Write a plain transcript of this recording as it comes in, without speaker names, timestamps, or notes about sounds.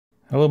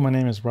Hello, my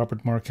name is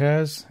Robert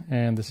Marquez,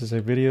 and this is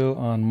a video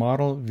on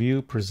Model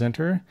View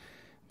Presenter.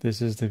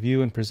 This is the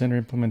View and Presenter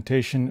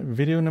implementation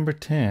video number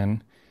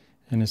 10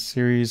 in a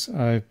series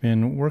I've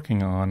been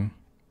working on.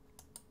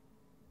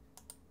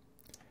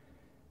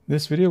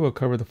 This video will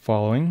cover the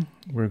following.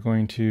 We're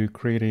going to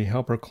create a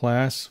helper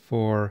class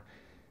for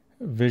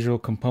visual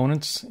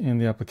components in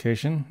the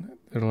application.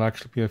 There'll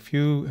actually be a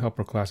few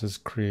helper classes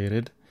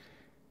created.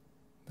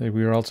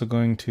 We are also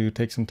going to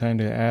take some time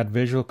to add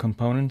visual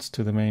components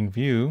to the main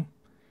view.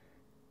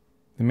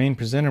 The main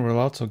presenter will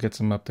also get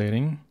some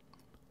updating.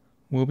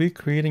 We'll be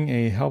creating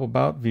a help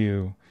about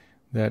view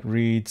that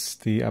reads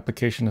the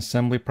application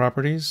assembly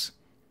properties,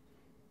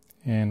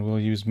 and we'll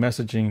use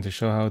messaging to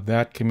show how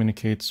that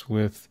communicates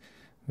with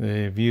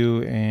the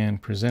view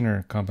and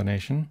presenter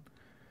combination.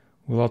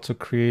 We'll also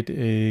create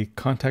a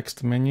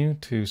context menu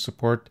to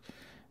support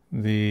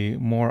the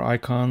more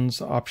icons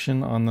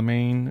option on the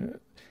main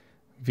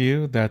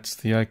view. That's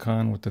the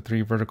icon with the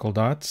 3 vertical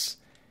dots.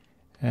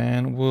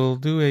 And we'll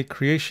do a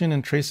creation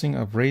and tracing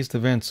of raised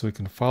events so we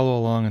can follow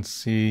along and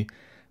see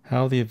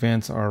how the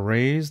events are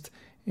raised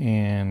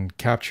and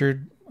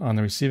captured on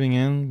the receiving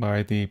end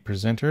by the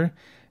presenter,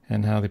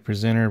 and how the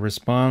presenter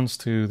responds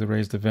to the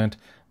raised event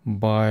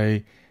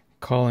by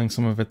calling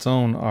some of its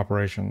own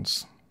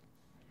operations.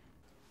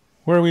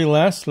 Where we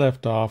last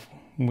left off,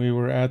 we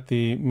were at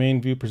the main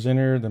view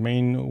presenter, the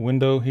main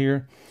window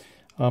here.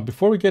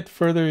 Before we get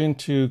further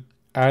into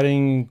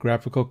adding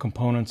graphical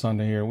components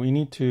onto here, we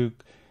need to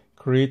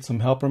create some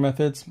helper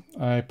methods.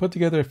 I put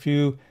together a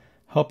few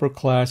helper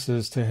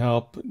classes to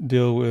help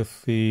deal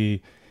with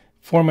the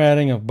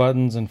formatting of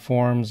buttons and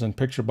forms and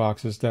picture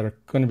boxes that are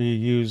going to be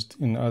used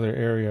in other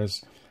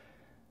areas.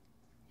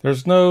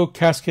 There's no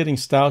cascading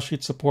style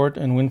sheet support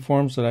in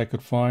WinForms that I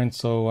could find,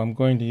 so I'm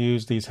going to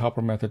use these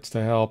helper methods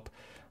to help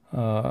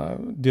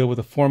deal with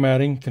the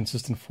formatting,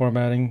 consistent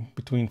formatting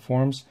between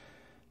forms.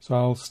 So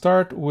I'll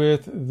start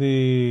with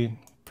the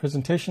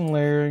presentation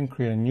layer and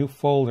create a new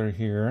folder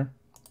here.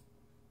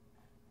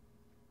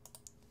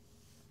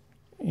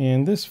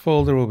 And this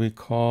folder will be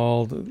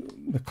called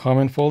the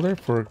common folder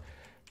for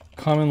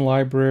common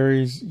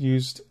libraries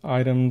used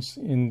items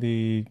in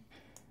the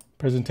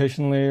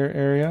presentation layer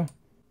area.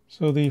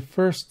 So the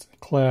first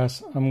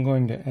class I'm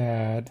going to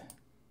add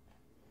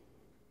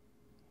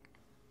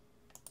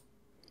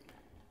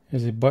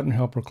is a button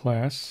helper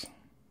class.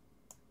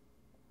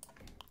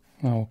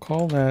 I'll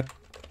call that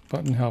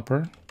button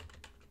helper.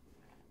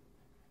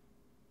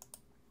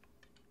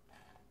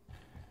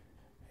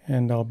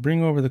 And I'll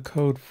bring over the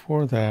code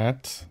for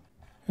that.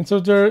 And so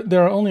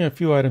there are only a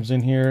few items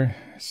in here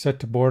set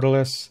to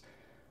borderless.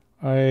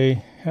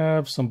 I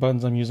have some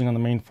buttons I'm using on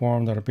the main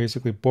form that are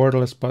basically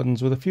borderless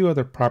buttons with a few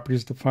other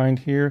properties defined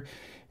here,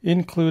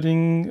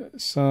 including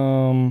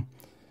some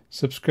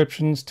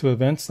subscriptions to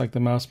events like the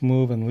mouse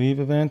move and leave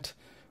event,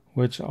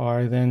 which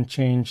I then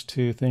change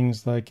to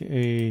things like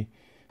a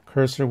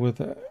cursor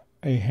with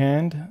a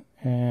hand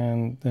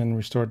and then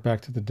restore it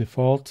back to the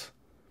default.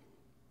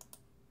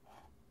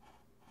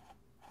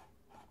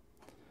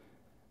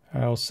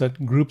 I'll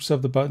set groups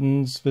of the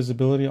buttons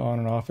visibility on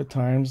and off at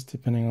times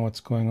depending on what's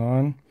going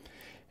on.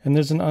 And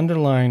there's an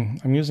underline.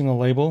 I'm using a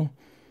label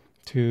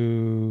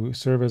to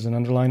serve as an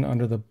underline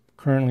under the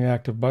currently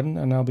active button,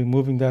 and I'll be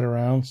moving that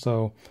around,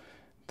 so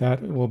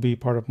that will be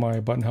part of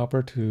my button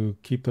helper to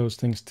keep those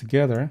things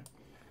together.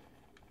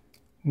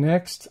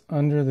 Next,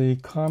 under the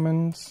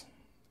commons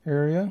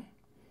area,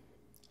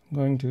 I'm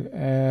going to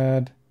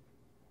add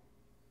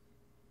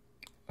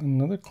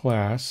another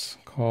class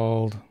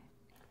called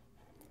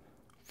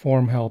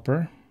form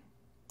helper.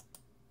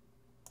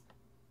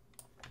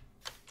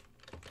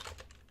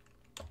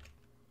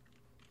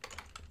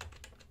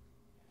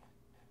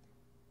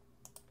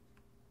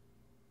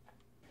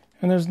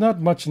 And there's not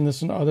much in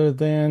this one other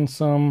than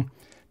some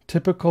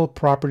typical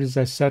properties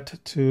I set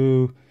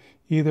to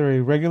either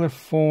a regular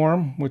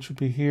form, which would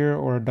be here,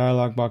 or a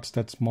dialog box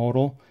that's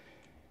modal.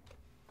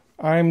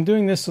 I'm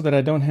doing this so that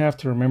I don't have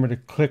to remember to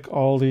click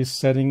all these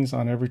settings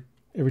on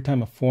every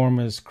time a form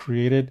is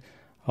created.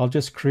 I'll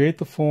just create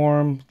the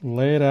form,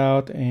 lay it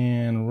out,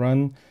 and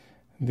run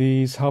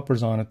these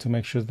helpers on it to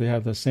make sure they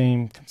have the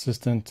same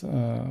consistent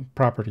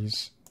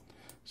properties.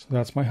 So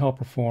that's my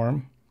helper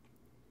form.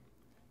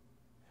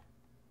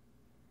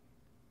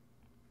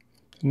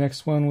 The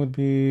next one would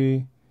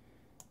be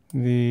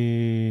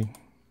the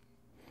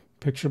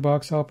picture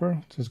box helper,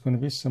 which is going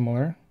to be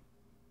similar.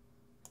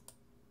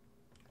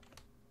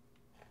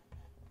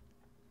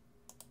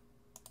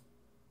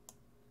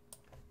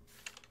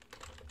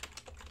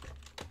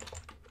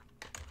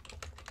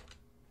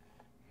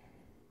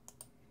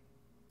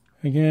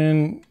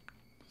 Again,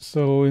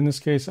 so in this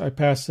case, I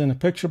pass in a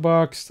picture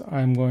box.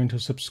 I'm going to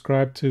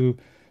subscribe to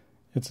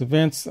its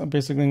events. I'm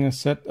basically going to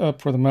set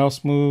up for the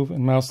mouse move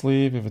and mouse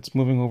leave. If it's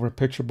moving over a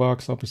picture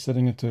box, I'll be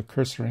setting it to a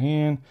cursor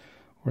hand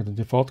or the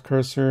default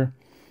cursor.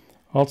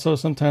 Also,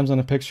 sometimes on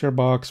a picture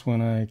box,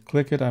 when I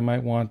click it, I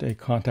might want a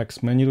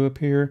context menu to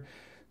appear.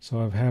 So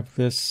I have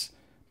this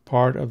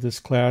part of this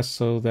class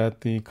so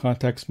that the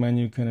context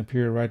menu can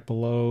appear right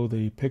below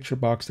the picture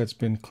box that's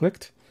been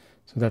clicked.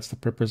 So that's the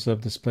purpose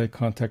of display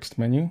context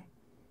menu.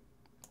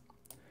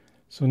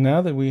 So now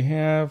that we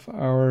have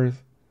our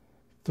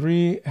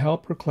 3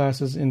 helper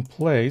classes in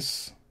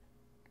place,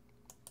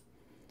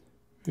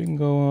 we can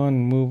go on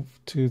and move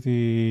to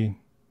the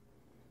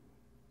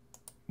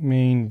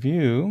main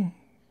view,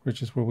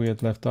 which is where we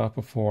had left off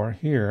before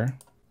here.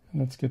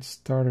 And let's get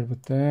started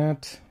with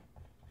that.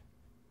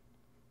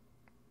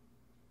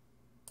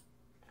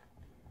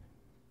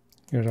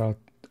 Get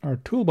our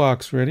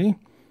toolbox ready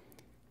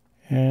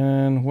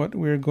and what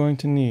we're going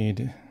to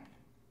need.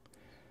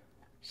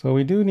 So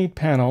we do need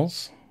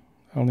panels.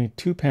 I'll need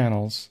 2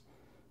 panels.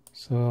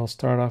 So I'll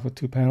start off with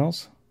 2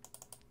 panels.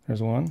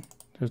 There's one.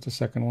 There's the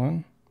second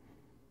one.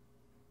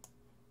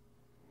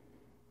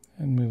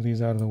 And move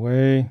these out of the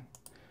way.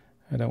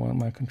 I don't want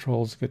my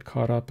controls to get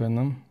caught up in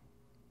them.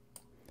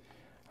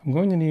 I'm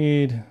going to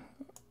need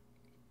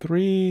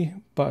 3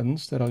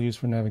 buttons that I'll use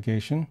for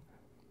navigation.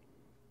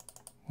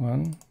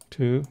 1,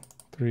 2,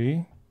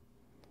 3.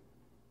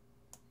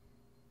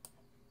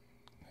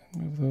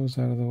 Move those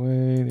out of the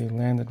way. They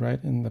landed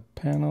right in the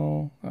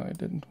panel. I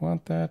didn't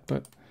want that,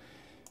 but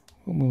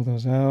we'll move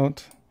those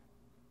out.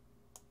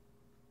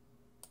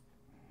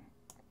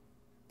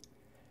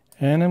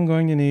 And I'm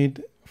going to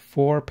need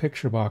 4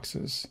 picture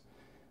boxes.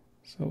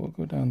 So we'll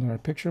go down to our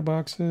picture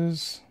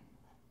boxes.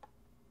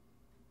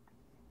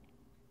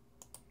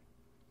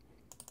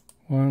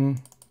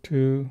 1,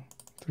 2,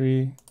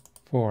 3,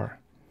 4.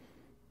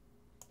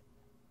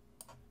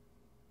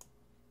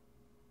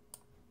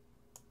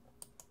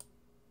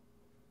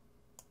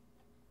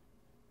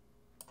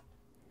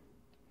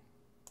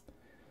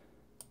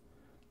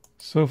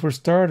 So for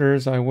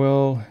starters, I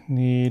will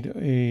need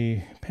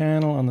a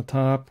panel on the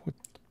top with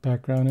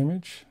background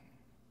image.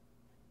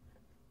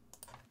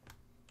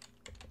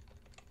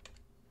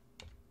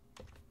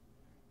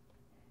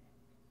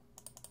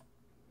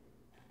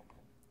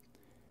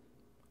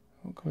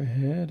 I'll go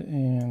ahead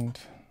and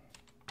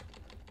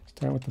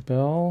start with the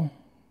bell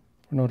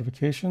for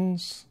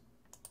notifications.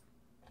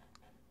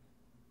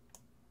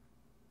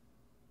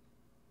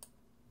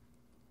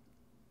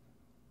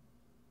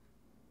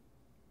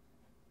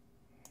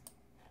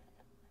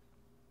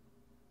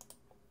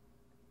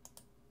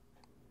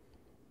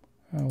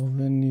 I will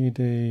then need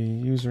a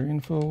user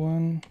info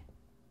one.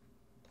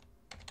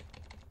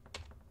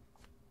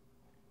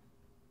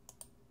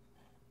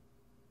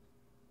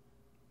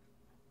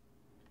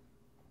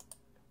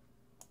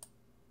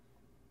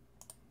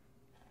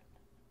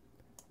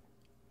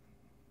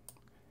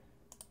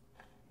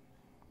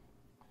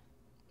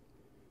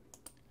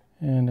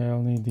 And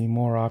I'll need the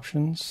more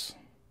options.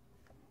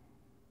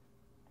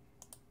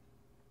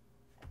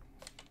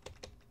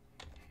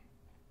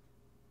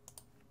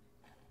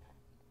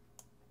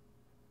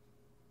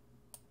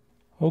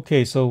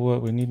 Okay, so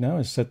what we need now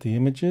is set the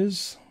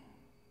images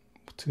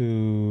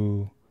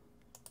to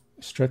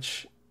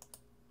stretch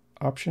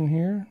option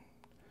here.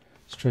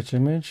 Stretch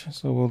image.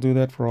 So we'll do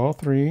that for all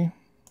 3.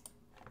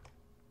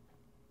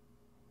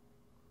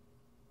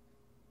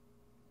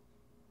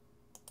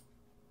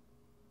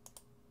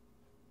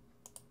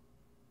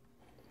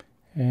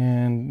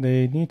 And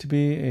they need to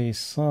be a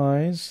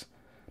size.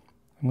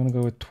 I'm going to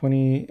go with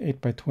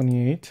 28 by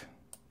 28.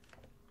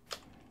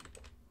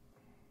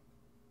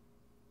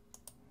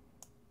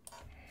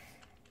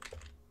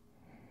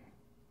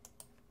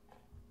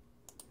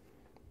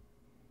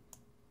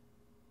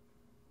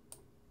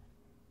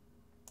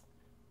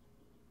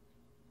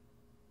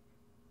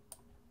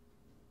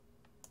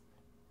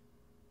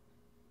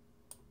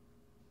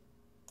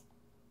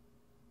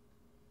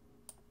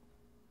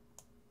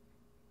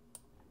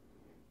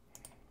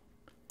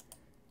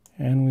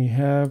 And we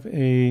have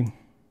a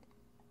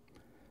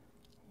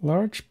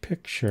large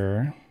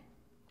picture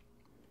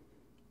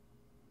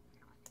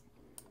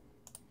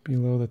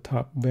below the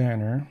top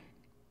banner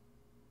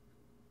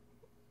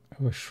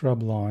of a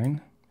shrub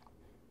line.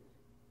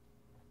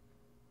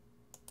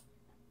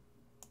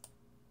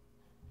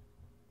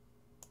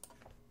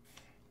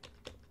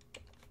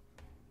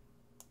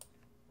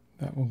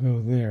 That will go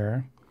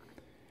there.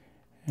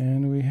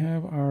 And we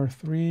have our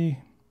 3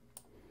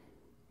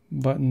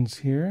 buttons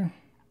here.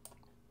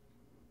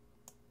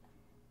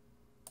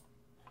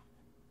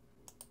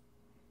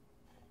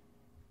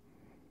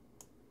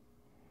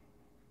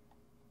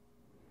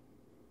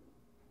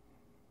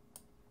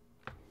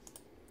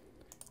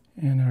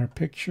 And our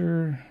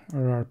picture,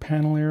 or our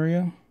panel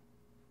area,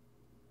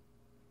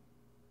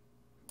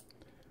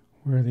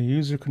 where the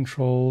user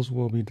controls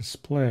will be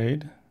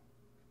displayed.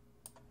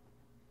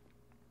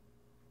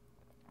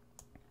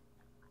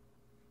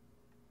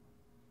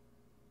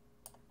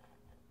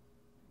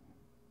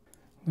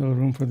 A little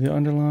room for the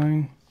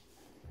underline.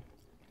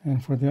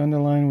 And for the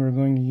underline, we're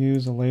going to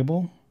use a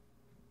label.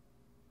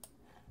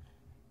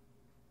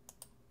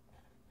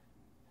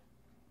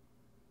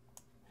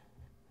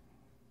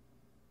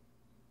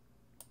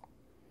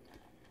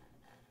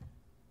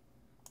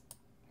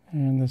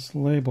 And this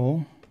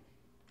label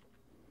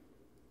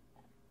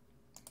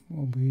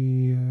will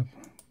be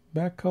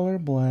back color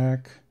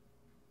black.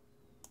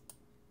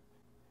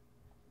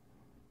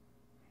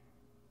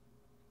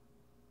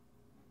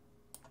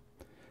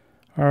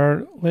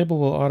 Our label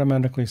will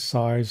automatically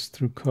size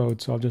through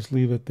code, so I'll just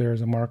leave it there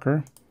as a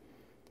marker.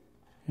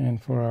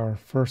 And for our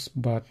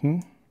first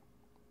button,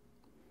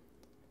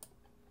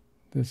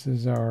 this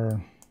is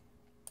our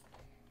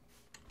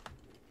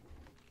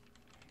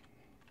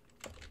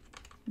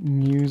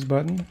News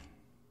button.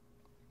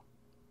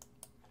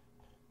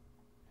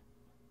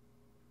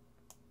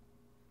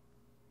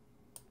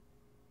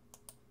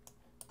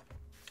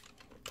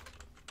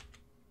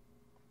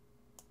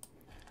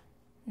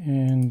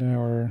 And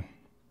our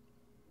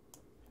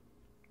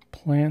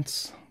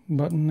Plants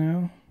button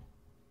now.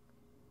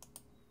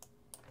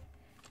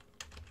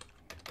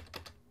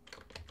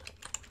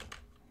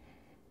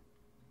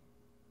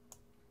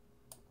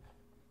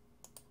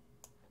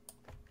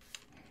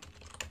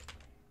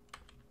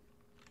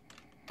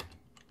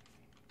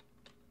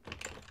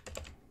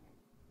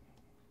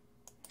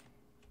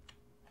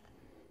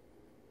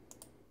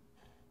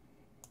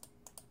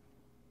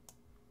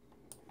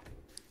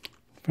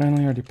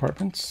 Finally, our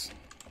departments.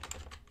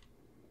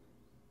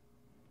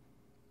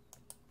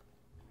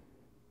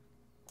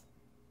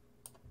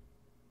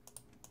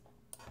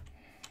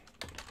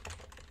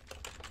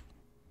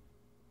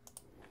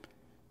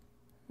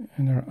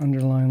 And our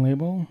underline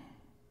label.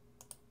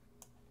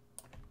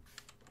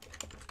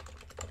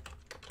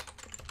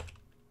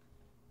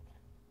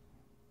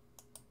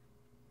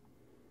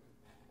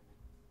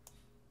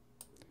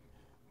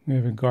 We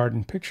have a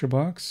garden picture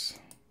box.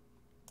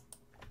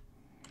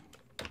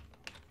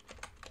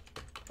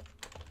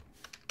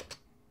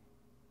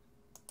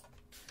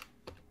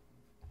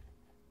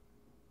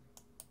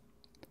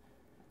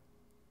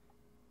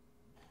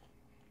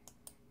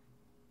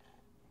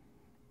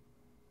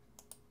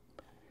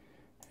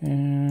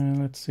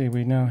 And let's see,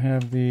 we now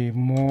have the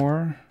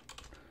more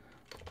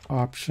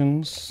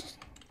options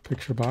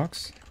picture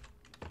box.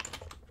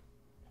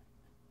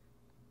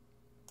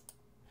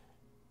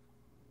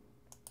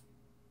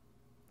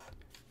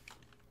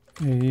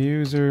 A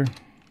user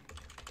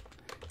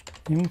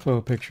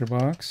info picture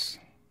box.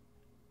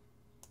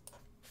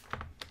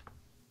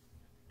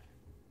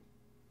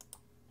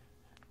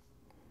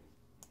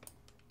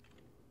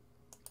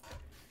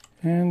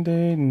 And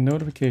a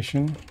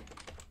notification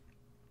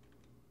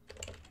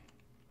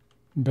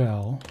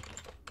bell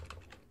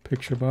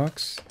picture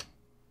box.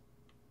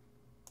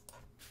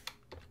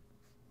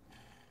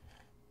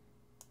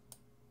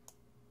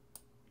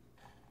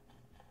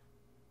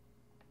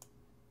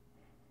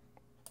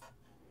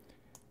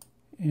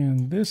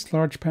 And this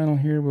large panel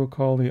here we'll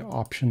call the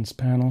options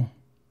panel.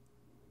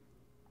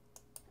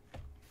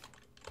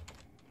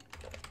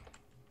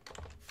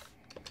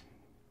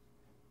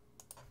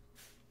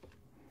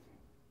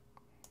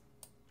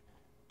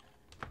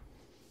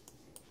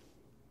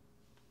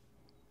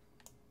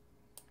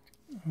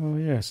 Oh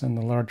yes, and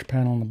the large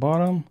panel on the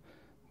bottom,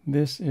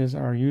 this is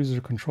our user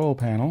control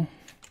panel,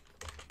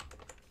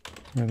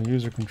 where the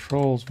user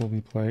controls will be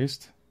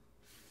placed.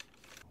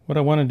 What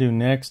I want to do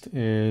next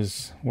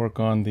is work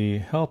on the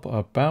Help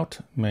About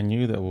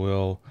menu that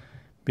will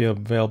be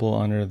available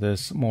under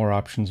this More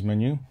Options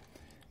menu.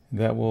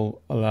 That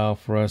will allow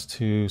for us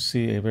to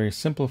see a very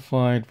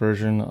simplified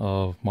version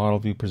of Model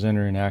View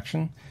Presenter in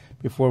action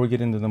before we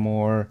get into the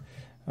more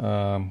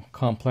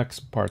complex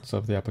parts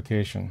of the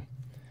application.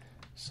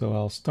 So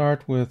I'll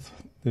start with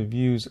the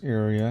Views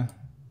area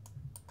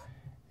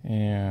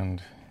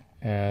and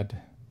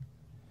add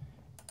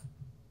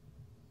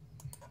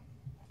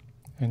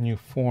a new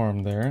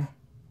form there.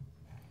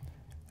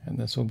 And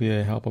this will be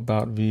a Help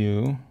About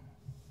view.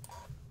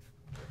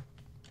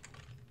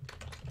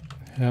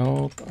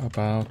 Help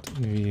About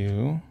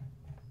view.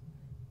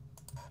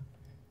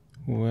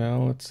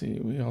 Well, let's see.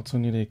 We also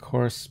need a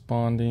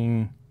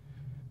corresponding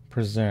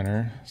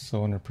presenter.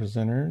 So under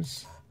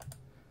presenters,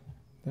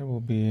 there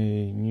will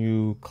be a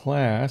new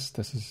class.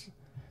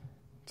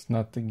 It's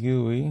not the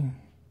GUI.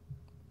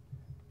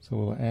 So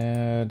we'll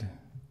add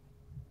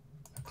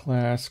a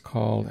class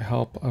called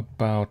Help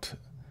About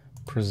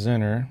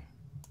Presenter.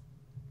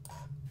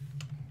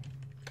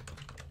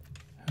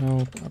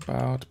 Help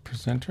About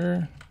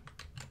Presenter.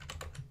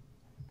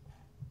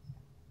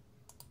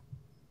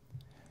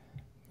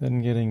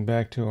 Then getting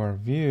back to our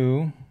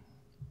view,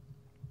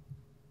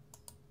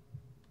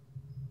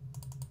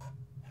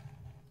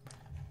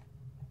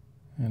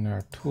 and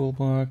our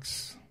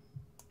toolbox,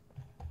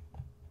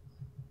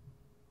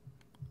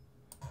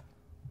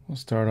 we'll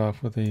start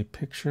off with a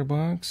picture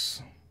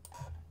box.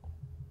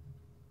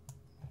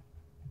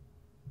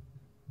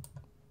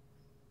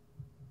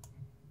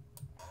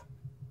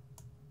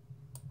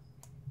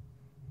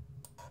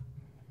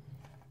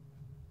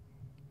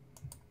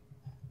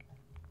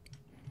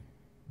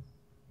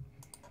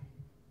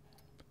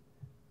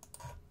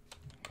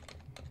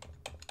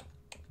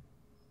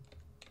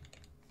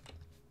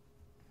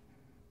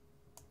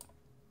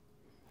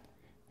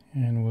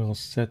 And we'll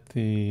set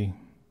the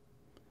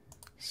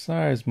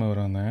size mode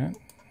on that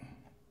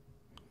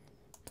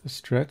to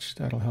stretch.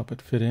 That'll help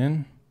it fit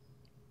in.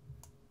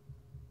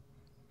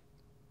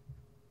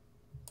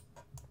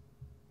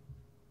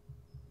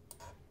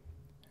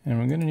 And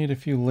we're going to need a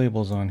few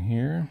labels on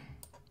here.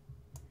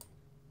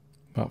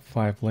 About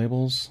 5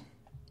 labels.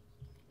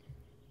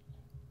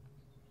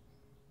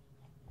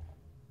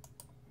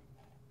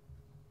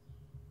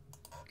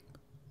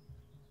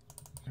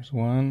 There's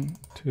 1,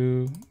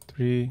 2,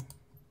 3,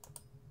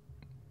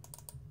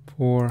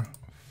 4,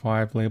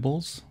 5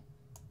 labels.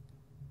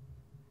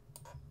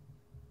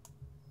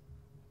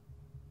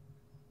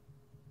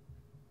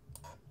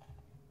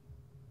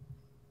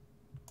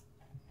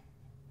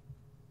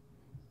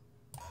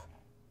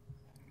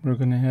 We're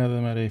going to have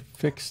them at a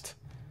fixed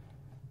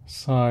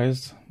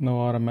size, no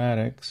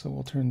automatic, so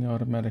we'll turn the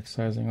automatic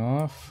sizing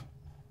off.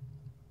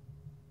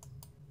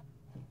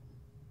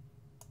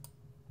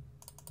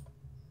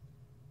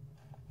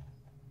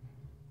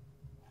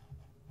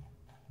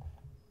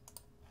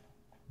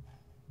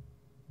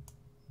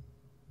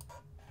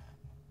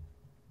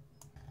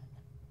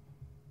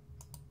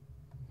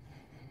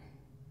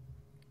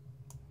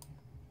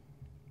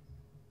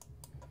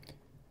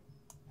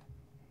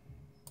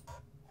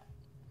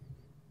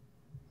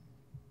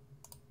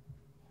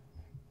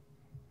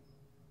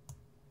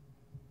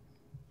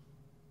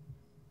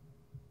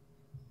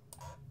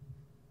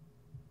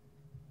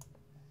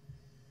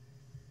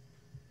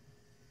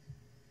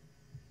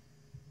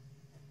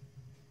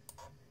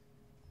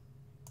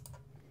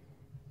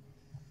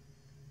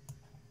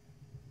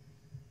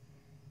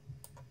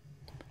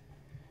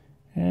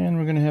 And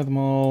we're going to have them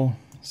all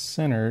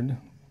centered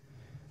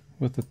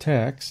with the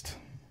text.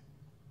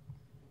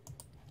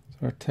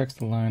 So our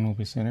text line will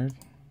be centered.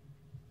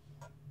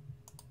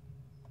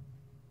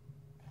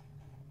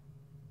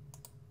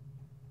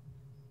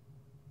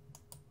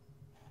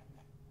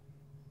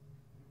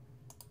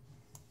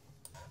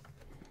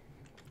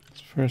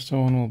 This first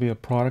one will be a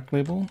product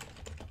label.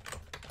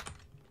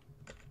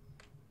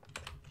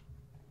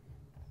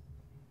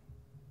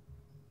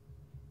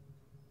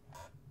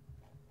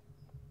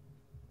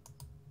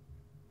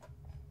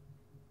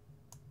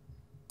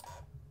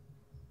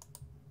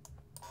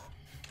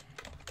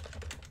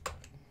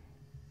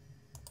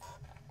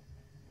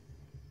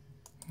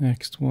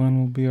 Next one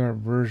will be our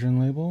version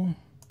label.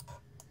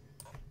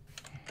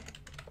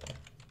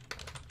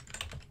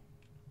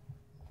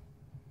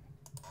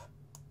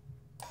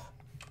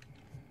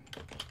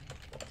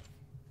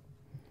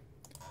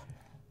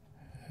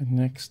 And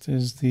next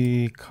is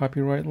the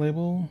copyright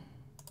label.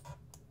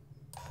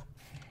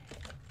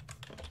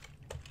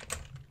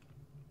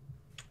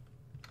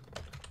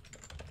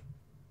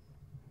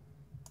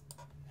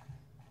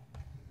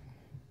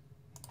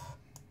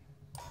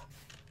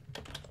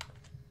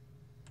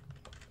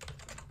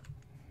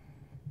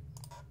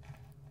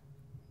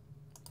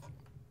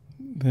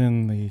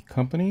 Then the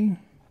company.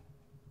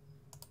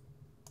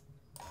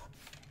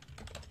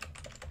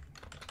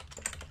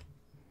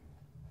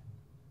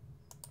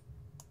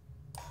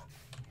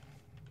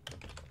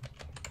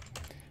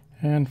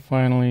 And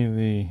finally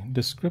the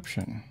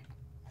description.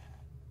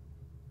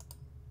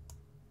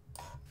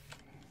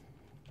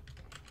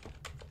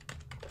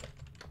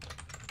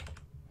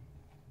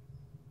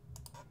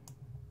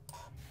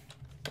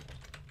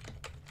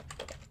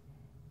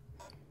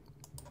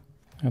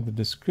 Now the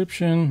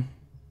description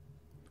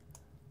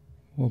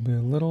will be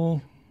a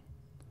little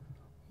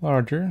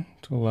larger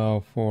to allow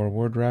for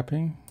word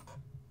wrapping.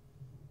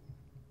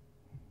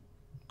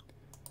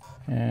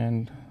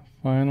 And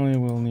finally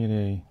we'll need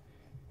a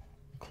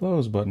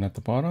close button at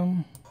the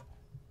bottom.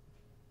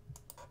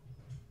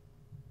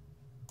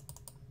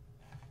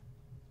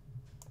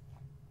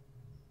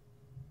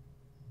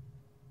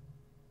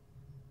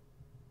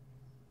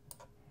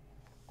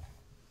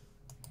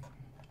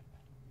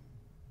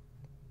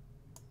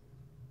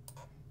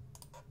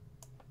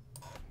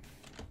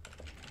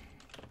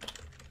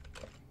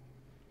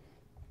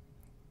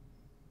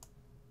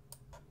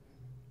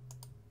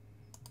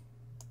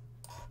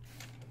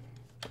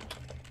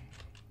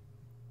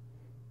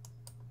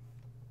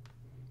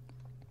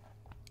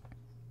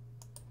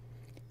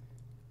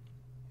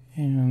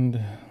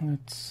 And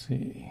let's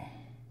see.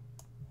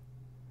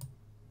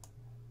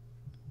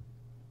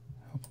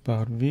 Help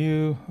about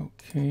view.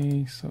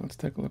 Okay, so let's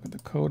take a look at the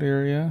code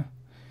area.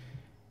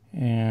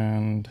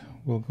 And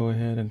we'll go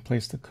ahead and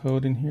place the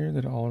code in here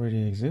that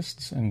already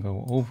exists and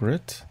go over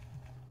it.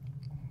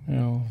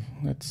 Now,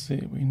 let's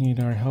see. We need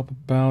our help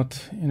about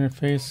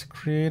interface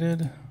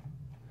created.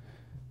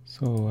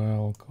 So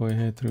I'll go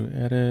ahead through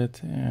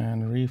edit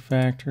and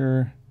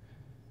refactor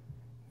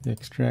the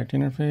extract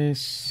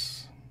interface.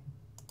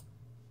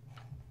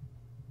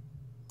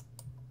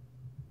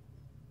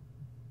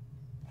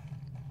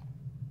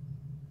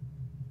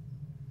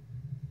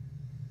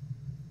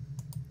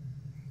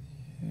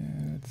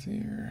 Let's see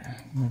here.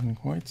 I didn't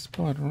quite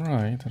spell it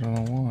right. I don't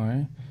know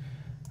why.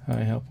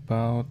 I help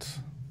about.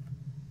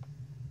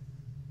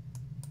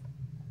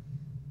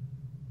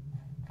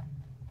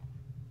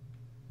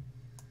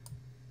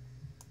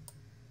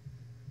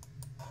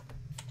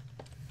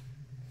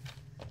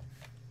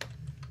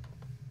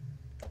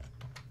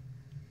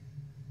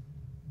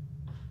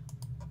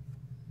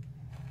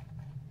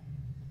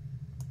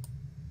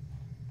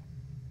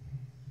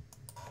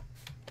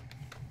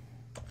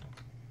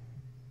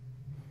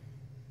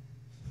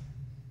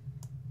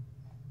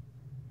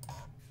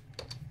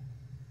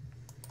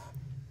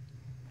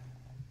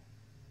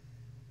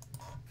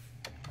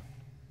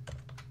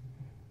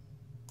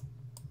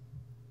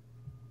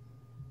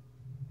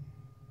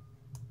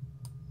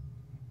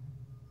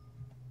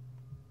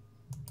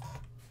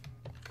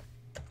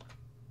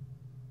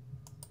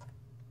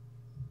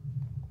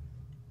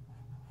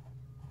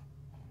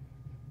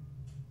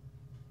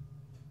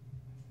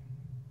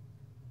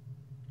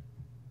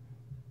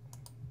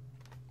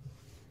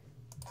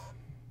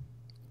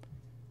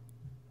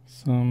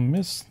 some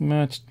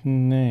mismatched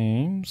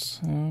names.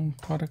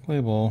 Product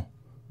label.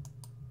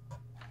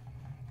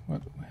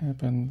 What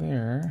happened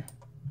there?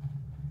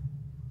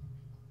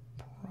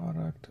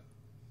 Product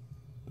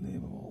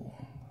label.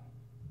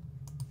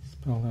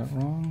 Spell that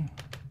wrong.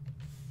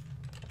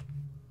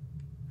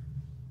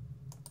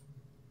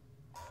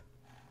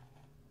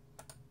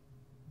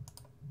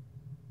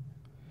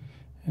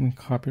 And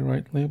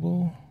copyright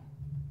label.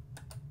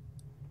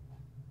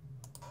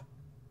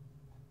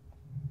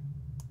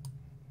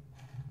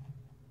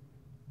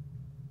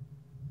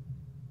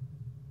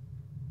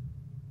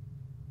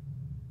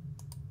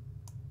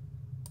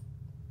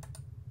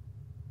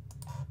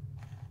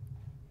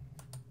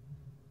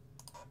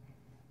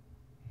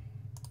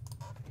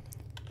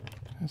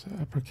 There's an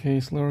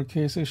uppercase,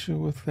 lowercase issue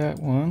with that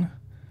one.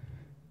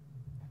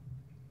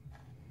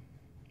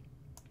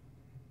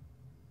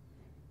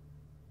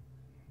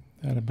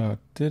 That about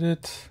did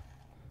it.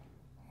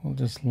 We'll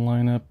just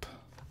line up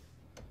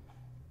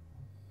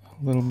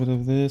a little bit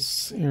of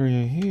this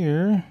area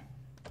here.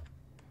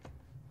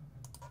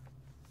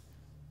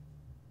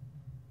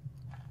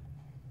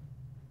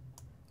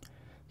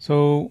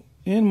 So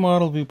in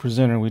Model View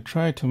Presenter, we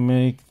try to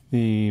make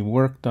the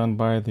work done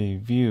by the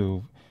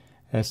view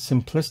as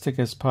simplistic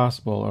as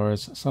possible, or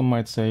as some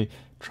might say,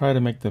 try to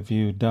make the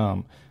view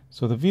dumb.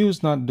 So the view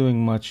is not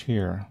doing much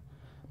here.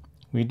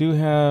 We do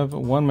have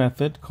one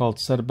method called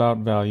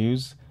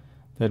setAboutValues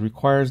that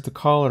requires the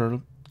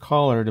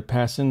caller to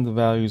pass in the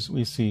values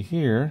we see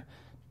here,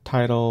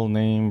 title,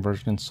 name,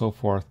 version, and so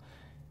forth,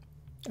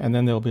 and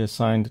then they'll be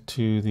assigned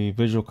to the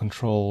visual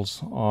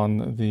controls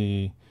on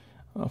the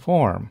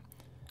form.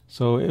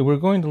 So we're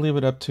going to leave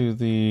it up to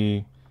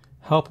the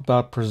Help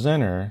About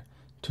Presenter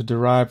to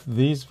derive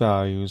these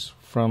values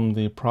from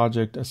the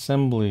project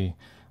assembly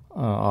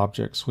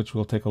objects, which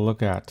we'll take a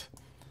look at.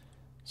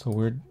 So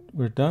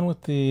we're done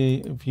with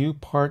the view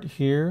part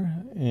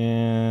here,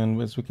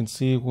 and as we can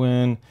see,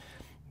 when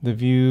the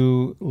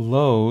view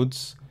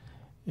loads,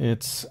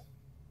 it's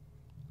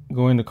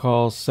going to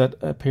call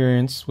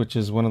setAppearance, which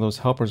is one of those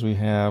helpers we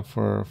have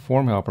for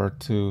Form Helper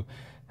to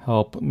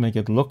help make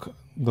it look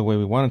the way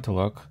we want it to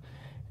look.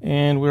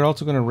 And we're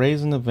also going to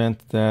raise an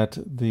event that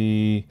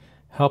the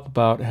Help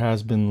About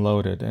has been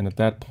loaded, and at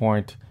that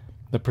point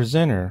the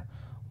presenter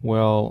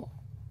will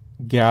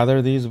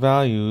gather these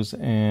values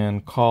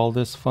and call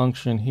this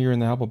function here in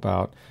the Help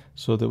About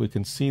so that we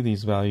can see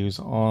these values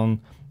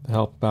on the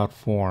Help About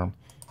form.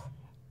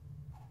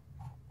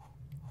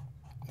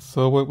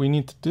 So what we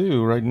need to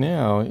do right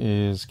now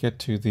is get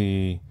to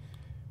the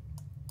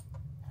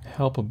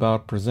Help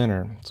About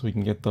Presenter so we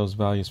can get those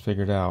values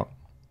figured out.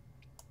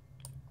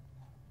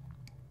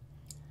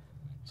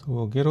 So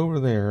we'll get over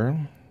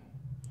there,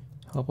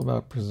 Help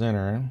About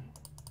Presenter,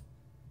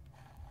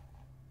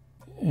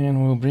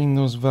 and we'll bring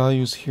those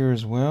values here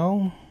as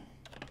well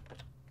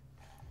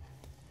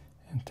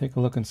and take a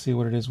look and see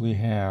what it is we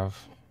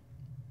have.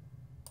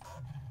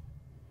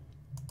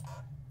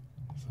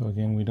 So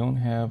again, we don't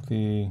have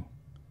the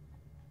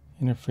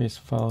interface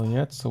file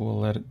yet, so we'll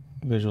let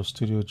Visual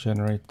Studio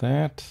generate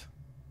that.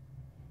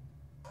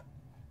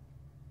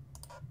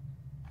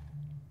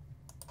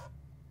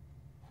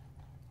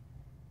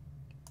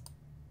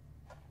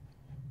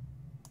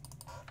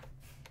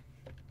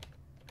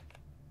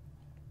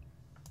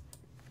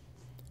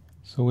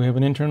 So we have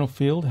an internal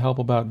field, Help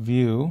About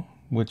View,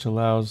 which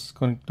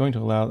going to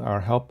allow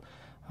our Help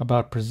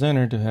About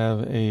Presenter to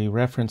have a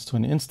reference to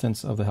an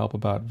instance of the Help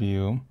About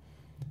View.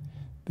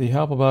 The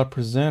Help About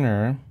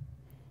Presenter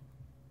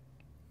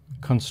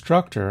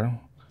constructor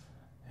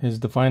is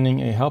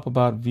defining a Help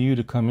About View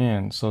to come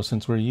in. So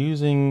since we're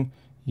using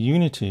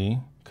Unity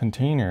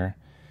container,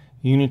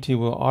 Unity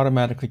will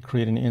automatically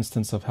create an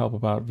instance of Help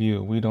About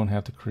View. We don't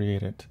have to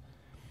create it.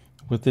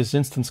 With this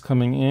instance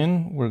coming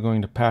in, we're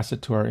going to pass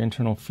it to our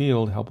internal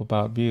field, Help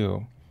About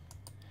View.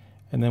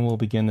 And then we'll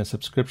begin the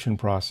subscription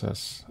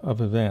process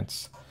of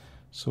events.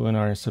 So in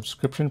our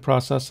subscription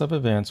process of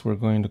events, we're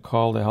going to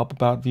call the Help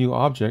About View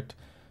object,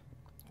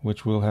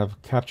 which we'll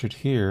have captured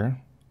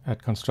here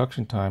at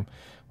construction time.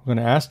 We're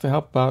going to ask the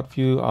Help About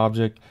View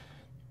object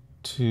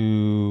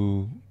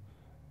to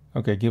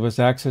give us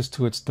access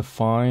to its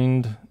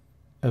defined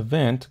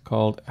event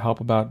called Help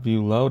About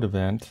View Load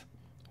event,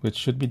 which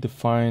should be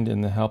defined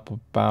in the Help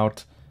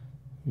About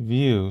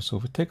View. So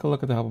if we take a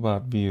look at the Help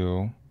About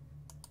View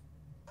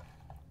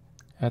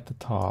at the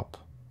top,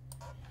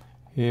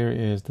 here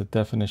is the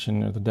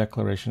definition or the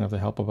declaration of the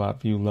Help About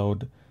View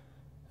Load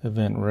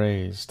event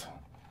raised.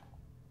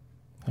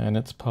 And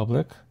it's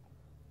public.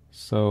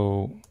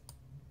 So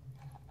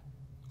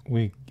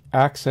we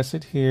access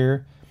it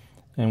here,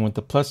 and with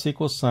the plus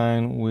equal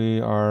sign, we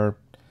are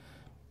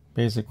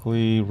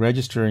basically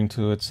registering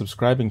to it,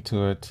 subscribing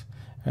to it.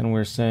 And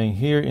we're saying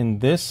here in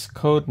this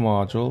code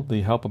module,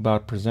 the Help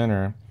About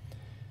Presenter,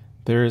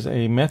 there is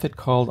a method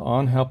called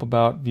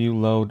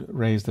onHelpAboutViewLoad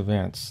raised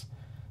events.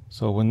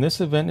 So when this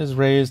event is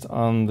raised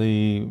on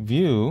the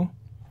view,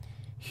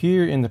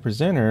 here in the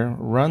presenter,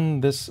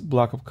 run this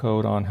block of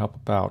code on Help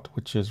About,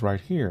 which is right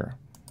here.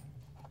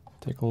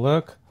 Take a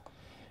look,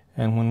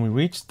 And when we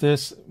reach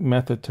this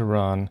method to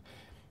run,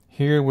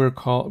 here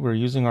we're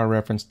using our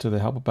reference to the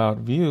help about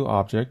view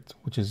object,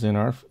 which is in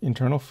our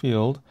internal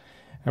field,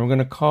 and we're going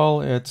to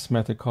call its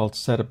method called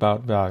set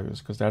about values,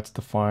 because that's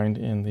defined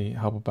in the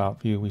help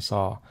about view we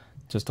saw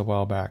just a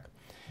while back.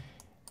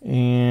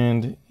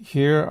 And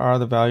here are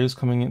the values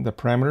coming in, the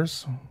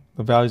parameters,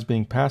 the values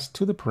being passed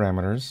to the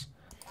parameters.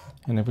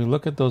 And if we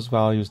look at those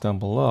values down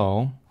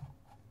below,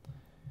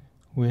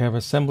 we have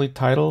assembly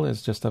title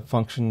is just a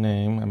function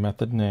name, a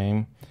method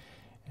name.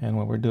 And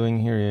what we're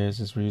doing here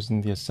is we're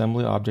using the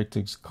assembly object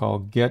to call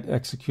get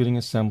executing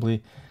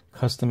assembly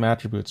custom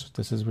attributes.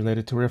 This is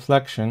related to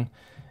reflection.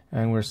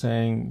 And we're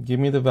saying, give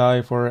me the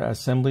value for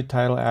assembly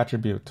title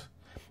attribute.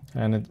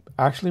 And it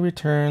actually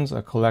returns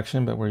a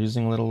collection, but we're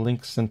using a little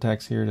link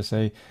syntax here to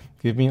say,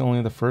 give me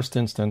only the first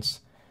instance.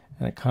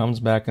 And it comes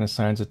back and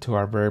assigns it to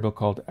our variable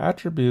called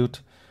attribute,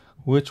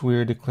 which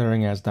we're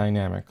declaring as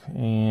dynamic.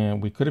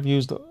 And we could have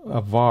used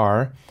a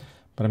var,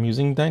 but I'm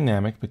using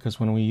dynamic because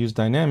when we use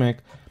dynamic,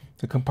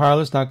 the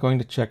compiler is not going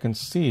to check and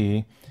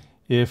see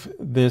if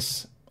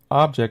this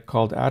object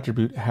called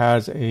attribute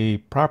has a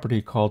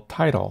property called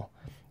title.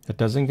 It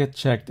doesn't get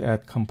checked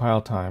at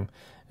compile time.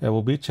 It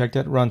will be checked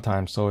at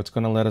runtime, so it's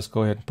going to let us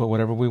go ahead and put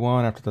whatever we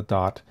want after the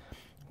dot.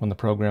 When the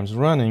program's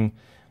running,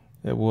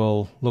 it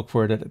will look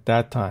for it at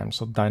that time.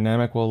 So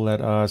dynamic will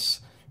let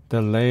us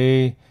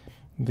delay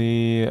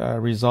the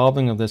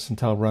resolving of this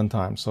until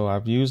runtime. So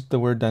I've used the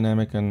word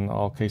dynamic in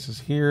all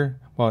cases here,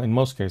 well, in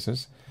most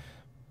cases.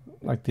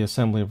 Like the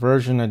assembly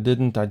version, I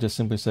didn't. I just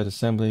simply said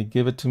assembly,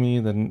 give it to me,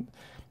 the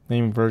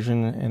name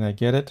version, and I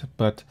get it.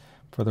 But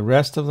for the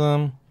rest of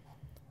them,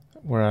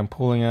 where I'm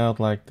pulling out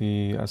like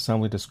the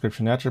assembly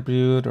description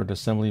attribute or the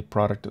assembly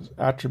product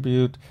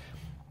attribute,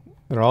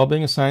 they're all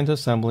being assigned to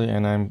assembly,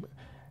 and I'm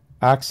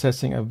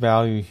accessing a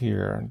value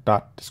here,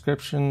 dot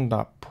description,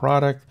 dot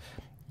product.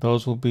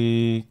 Those will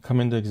come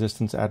into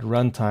existence at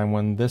runtime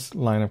when this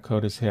line of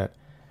code is hit.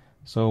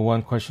 So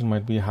one question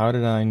might be, how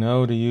did I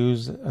know to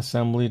use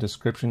assembly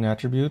description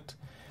attribute?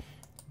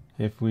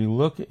 If we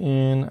look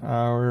in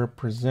our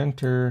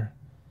presentation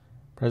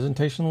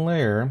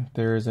layer,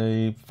 there's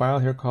a file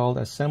here called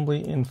assembly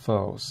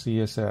info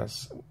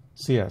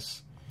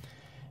CS.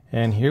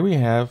 And here we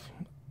have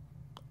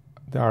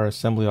our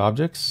assembly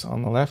objects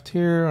on the left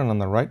here, and on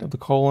the right of the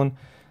colon,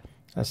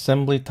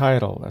 assembly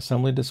title,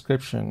 assembly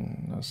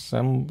description,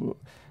 assembly,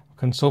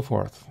 and so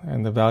forth.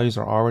 And the values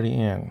are already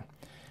in.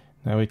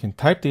 Now we can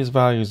type these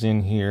values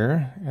in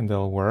here and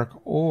they'll work,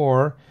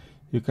 or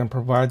you can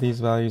provide these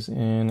values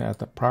in at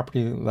the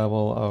property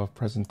level of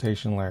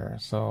presentation layer.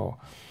 So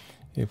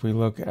if we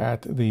look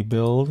at the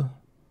build,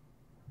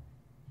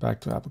 back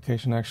to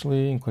application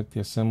actually, and click the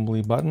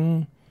assembly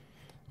button,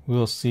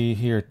 we'll see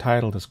here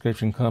title,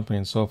 description, company,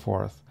 and so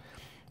forth.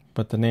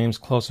 But the names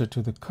closer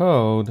to the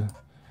code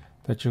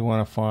that you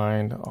want to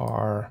find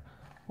are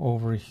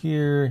over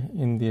here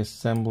in the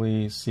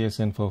assembly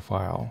CSInfo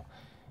file.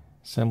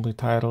 Assembly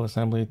title,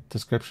 assembly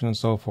description, and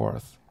so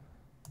forth.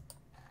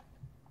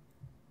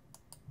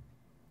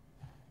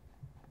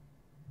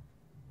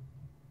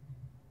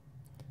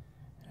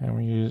 And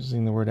we're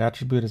using the word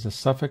attribute as a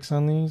suffix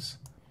on these.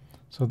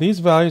 So these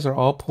values are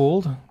all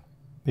pooled.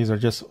 These are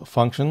just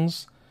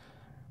functions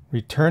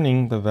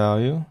returning the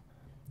value.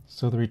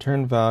 So the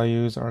return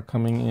values are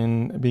coming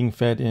in, being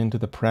fed into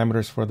the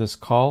parameters for this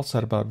call,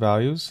 set about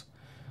values,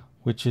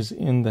 which is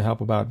in the help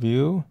about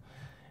view.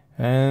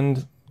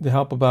 And the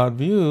help about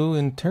view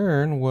in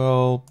turn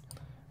will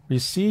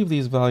receive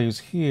these values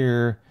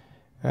here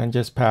and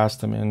just pass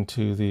them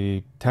into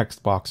the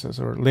text boxes,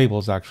 or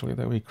labels actually,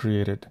 that we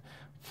created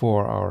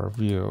for our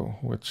view,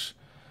 which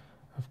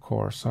of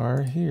course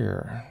are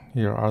here.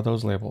 Here are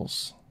those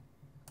labels.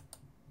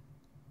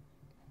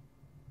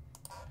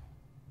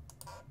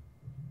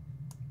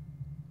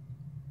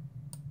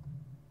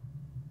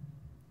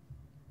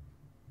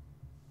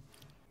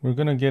 We're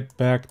going to get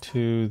back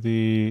to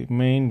the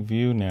main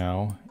view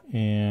now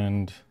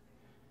and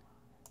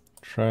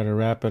try to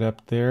wrap it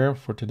up there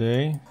for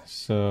today.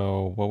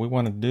 So what we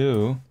want to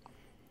do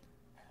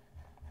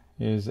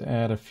is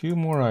add a few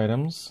more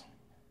items.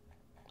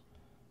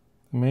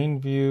 The main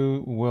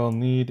view will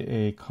need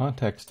a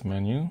context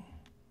menu.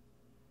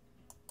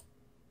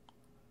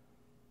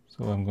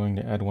 So I'm going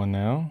to add one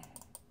now.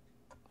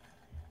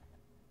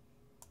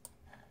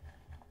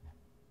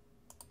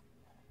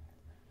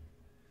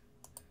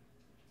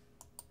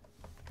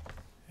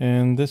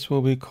 And this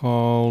will be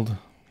called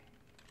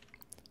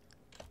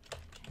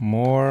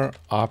More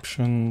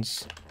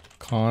Options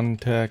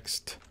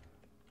Context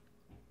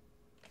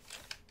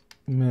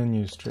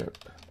Menu Strip.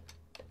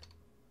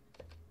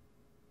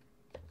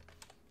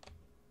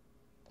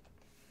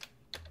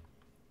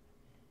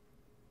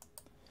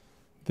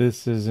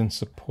 This is in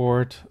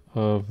support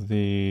of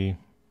the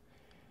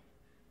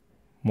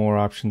More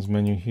Options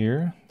menu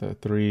here, the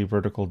 3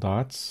 vertical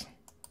dots.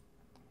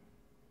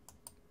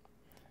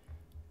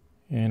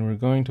 And we're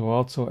going to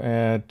also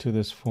add to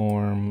this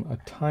form a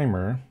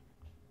timer.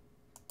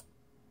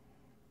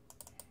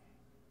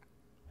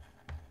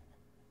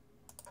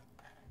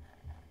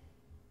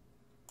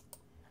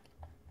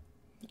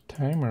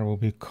 timer will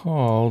be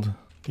called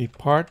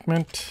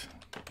Department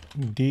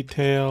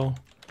Detail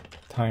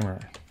Timer.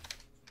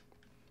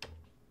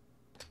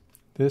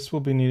 This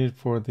will be needed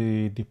for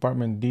the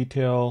department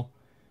detail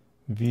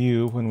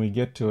view when we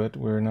get to it.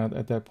 We're not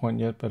at that point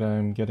yet, but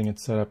I'm getting it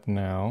set up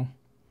now.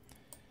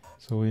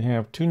 So we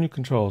have two new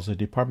controls, a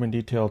department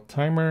detail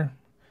timer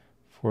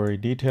for a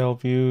detail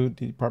view,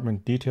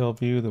 department detail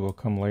view that will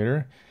come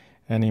later,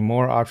 and a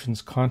more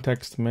options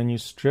context menu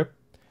strip.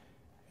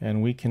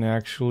 And we can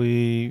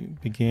actually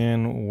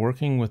begin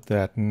working with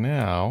that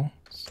now.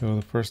 So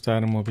the first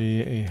item will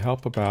be a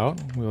help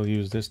about. We'll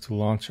use this to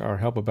launch our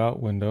help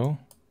about window.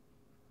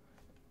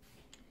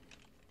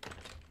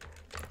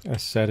 A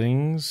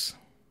settings,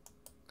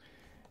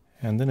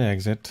 and then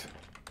exit.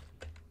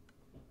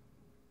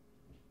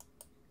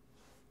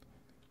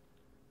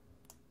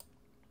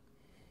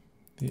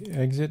 The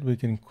exit we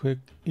can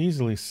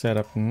easily set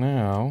up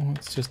now.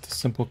 It's just a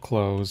simple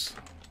close.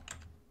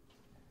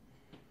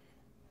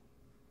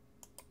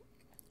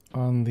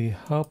 On the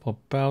help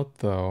about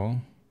though,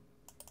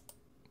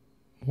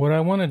 what I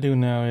want to do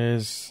now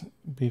is,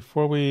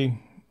 before we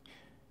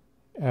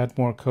add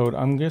more code,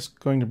 I'm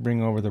just going to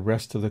bring over the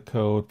rest of the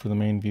code for the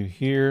main view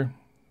here.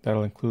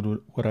 That'll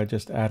include what I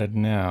just added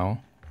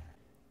now.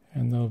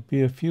 And there'll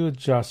be a few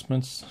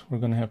adjustments we're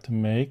going to have to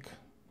make.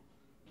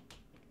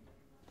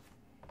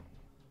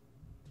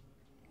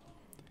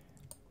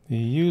 The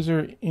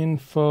user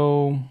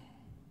info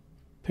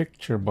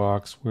picture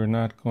box, we're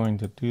not going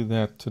to do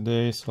that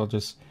today, so I'll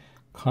just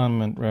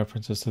comment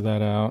references to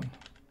that out.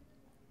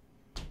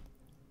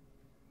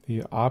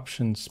 The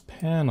options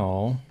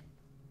panel,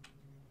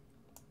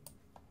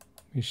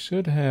 we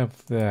should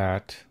have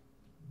that.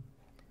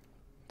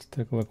 Let's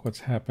take a look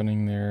what's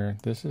happening there.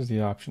 This is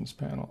the options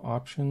panel.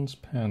 Options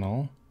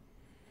panel.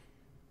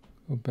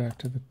 Go back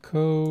to the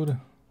code.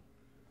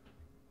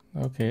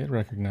 Okay, it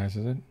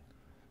recognizes it.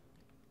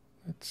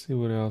 Let's see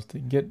what else. To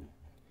get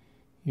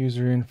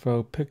user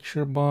info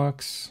picture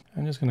box.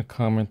 I'm just going to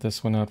comment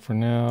this one out for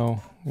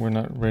now. We're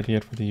not ready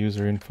yet for the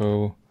user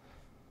info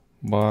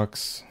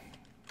box.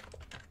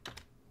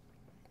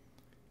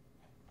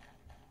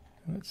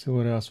 Let's see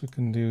what else we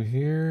can do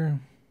here.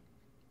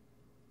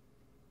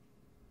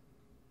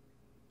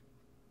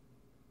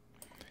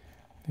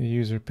 The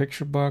user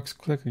picture box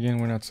click. Again,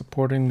 we're not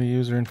supporting the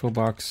user info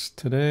box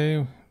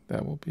today.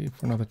 That will be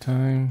for another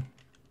time.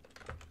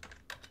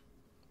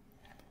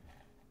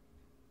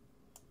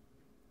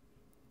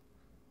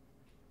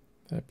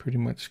 That pretty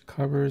much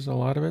covers a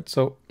lot of it.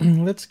 So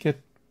let's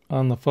get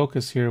on the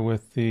focus here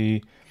with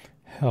the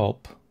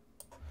help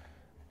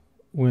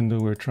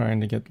window we're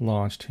trying to get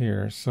launched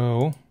here.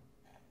 So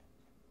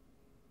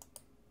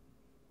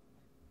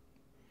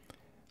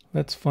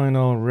let's find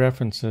all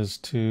references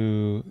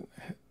to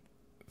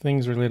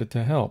things related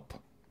to help.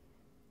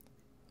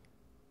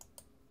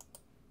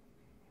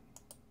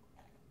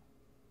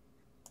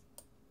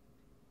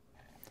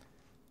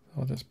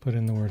 I'll just put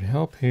in the word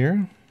help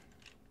here.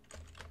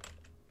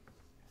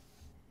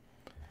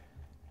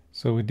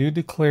 So we do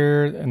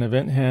declare an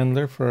event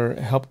handler for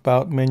help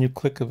about menu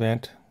click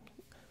event.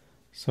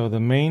 So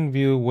the main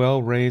view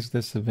will raise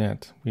this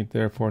event. We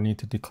therefore need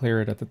to declare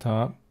it at the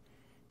top.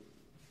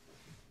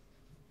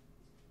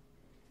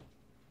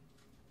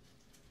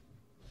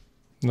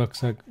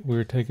 Looks like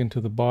we're taken to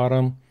the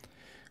bottom.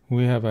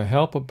 We have a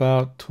help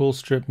about tool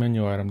strip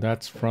menu item.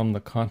 That's from the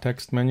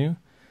context menu.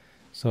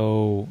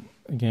 So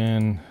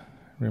again,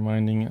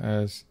 reminding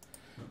as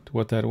to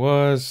what that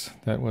was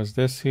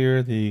this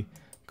here, the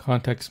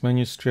context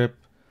menu strip.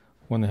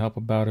 When the help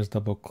about is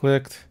double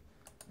clicked,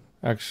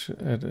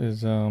 actually it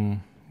is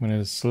when it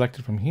is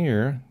selected from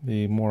here,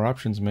 the more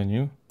options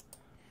menu,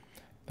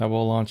 that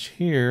will launch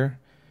here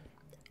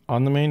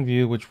on the main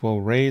view, which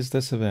will raise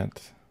this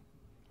event.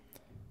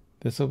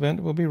 This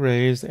event will be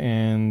raised,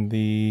 and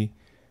the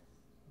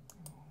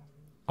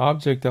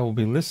object that will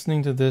be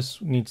listening to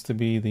this needs to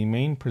be the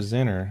main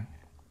presenter.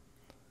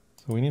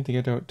 So we need to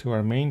get to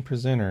our main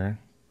presenter.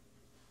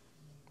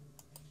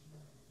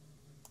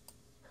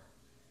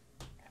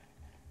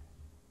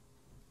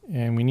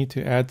 And we need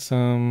to add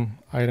some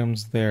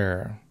items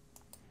there.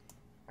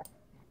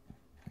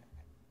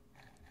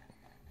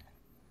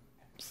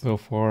 So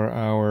for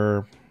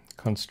our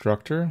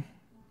constructor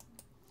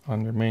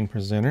under main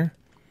presenter,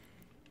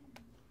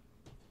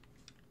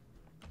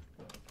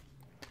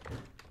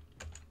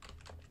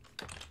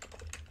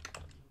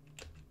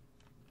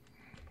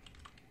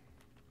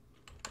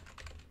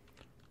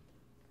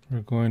 we're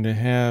going to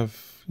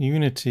have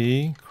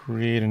Unity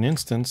create an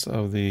instance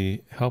of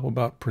the help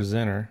about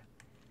presenter.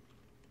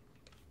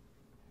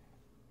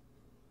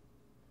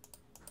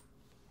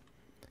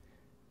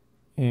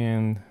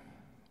 And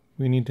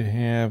we need to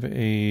have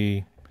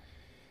a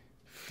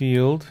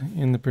field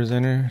in the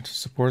presenter to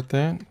support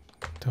that,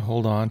 to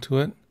hold on to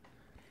it.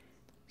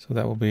 So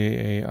that will be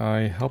a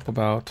I help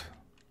about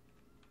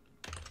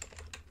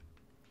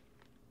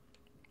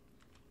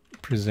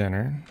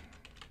presenter.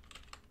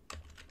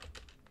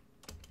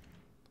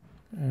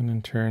 And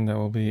in turn, that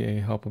will be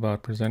a help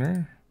about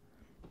presenter.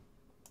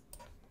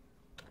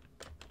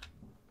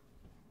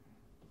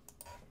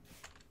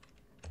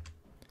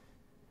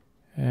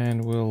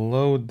 And we'll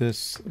load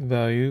this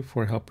value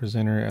for help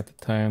presenter at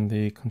the time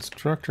the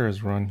constructor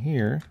is run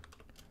here.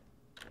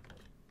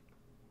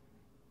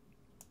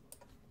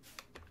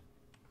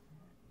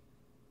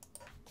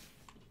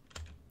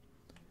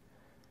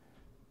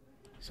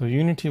 So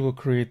Unity will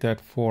create that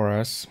for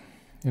us.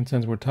 And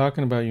since we're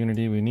talking about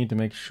Unity, we need to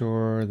make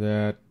sure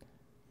that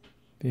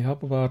the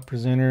help about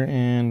presenter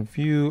and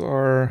view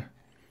are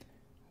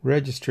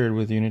registered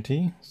with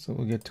Unity. So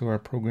we'll get to our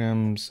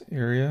programs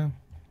area.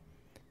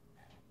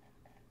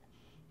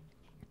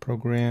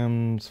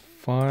 Programs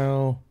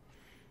file,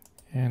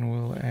 and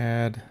we'll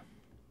add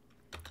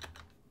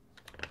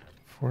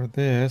for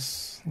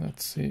this,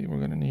 let's see, we're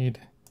going to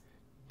need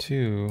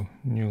 2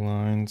 new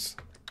lines.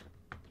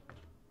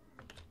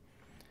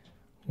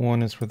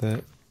 One is for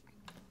the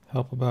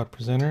help about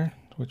presenter,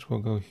 which will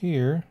go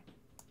here.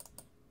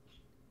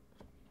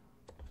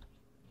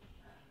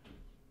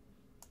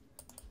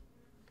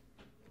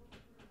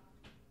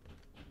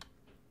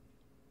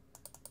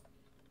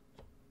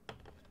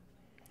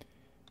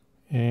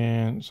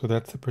 And so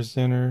that's the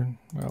presenter.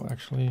 Well,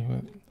 actually,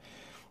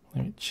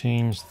 let me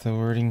change the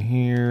wording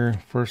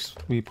here. First,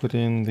 we put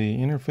in the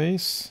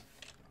interface,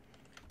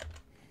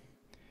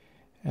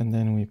 and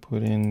then we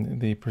put in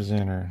the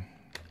presenter.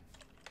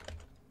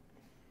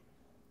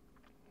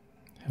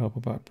 Help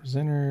about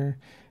presenter,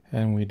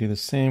 and we do the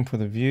same for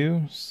the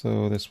view.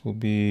 So this will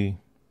be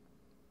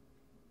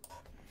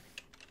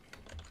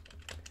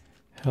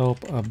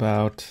help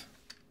about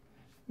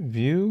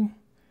view,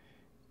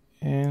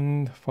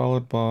 and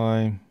followed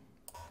by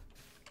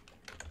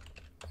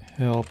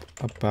help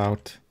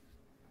about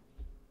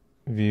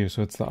view.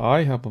 So it's the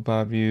I help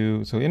about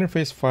view. So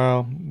interface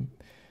file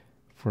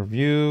for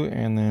view,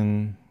 and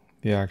then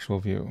the actual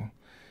view.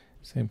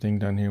 Same thing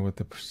done here with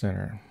the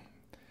presenter.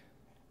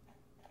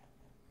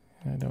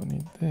 I don't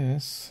need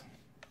this.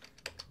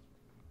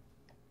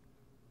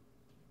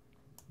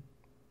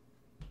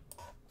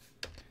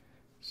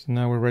 So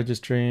now we're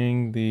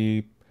registering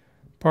the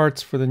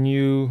parts for the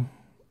new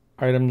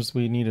items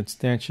we need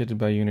instantiated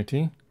by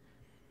Unity.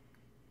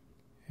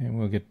 And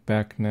we'll get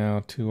back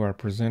now to our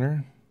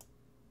presenter.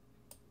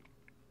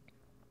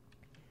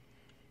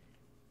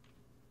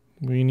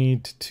 We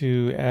need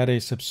to add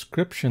a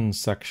subscription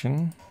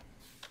section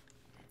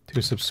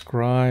to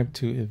subscribe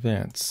to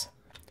events.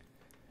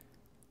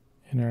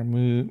 In our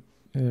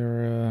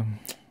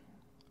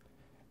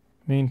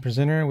main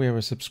presenter, we have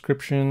a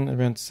subscription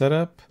event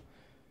setup.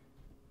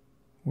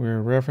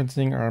 We're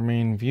referencing our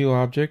main view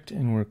object,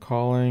 and we're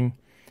calling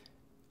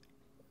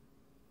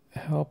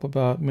help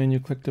about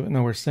menu click event.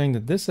 No, we're saying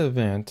that this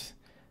event,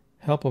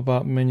 help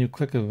about menu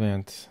click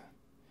event,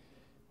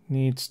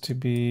 needs to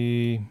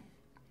be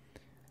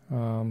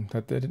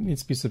that it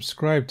needs to be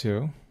subscribed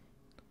to.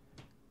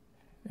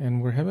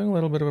 And we're having a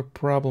little bit of a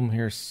problem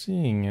here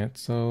seeing it.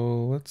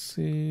 So let's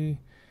see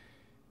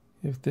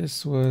if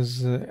this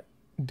was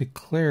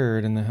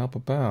declared in the help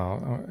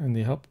about, in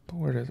the help,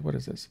 what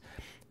is this?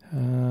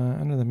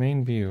 Under the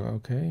main view.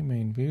 Okay,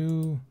 main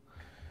view.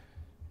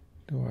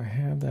 Do I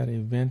have that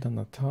event on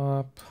the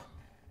top?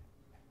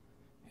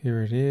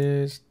 Here it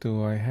is.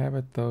 Do I have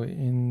it though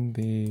in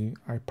the,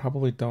 I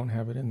probably don't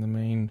have it in the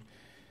main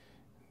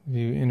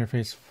view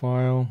interface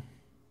file.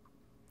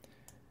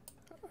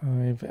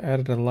 I've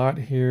added a lot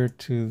here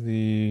to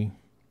the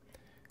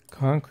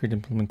concrete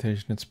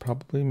implementation. It's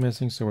probably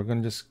missing, so we're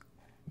going to just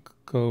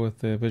go with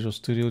the Visual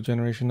Studio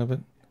generation of it.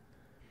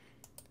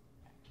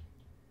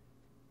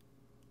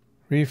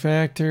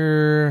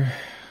 Refactor,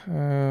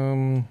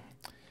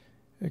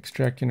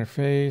 extract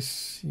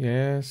interface,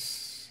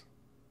 yes.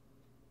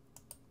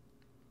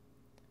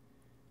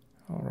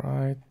 All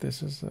right,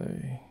 this is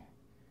the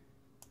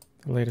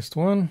latest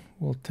one.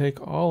 We'll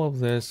take all of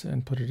this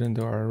and put it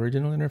into our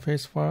original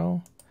interface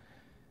file.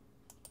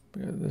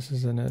 This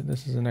is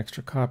an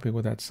extra copy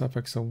with that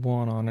suffix of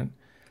 1 on it.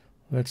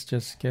 Let's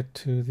just get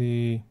to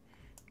the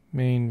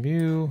main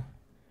view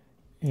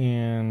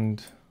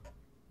and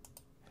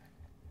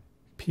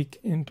peek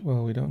into,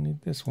 well, we don't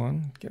need this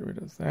one. Get rid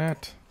of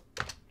that.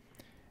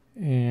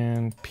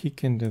 And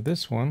peek into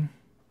this one.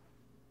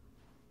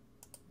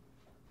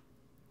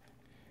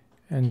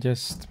 And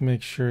just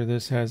make sure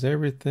this has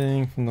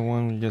everything from the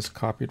one we just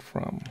copied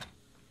from.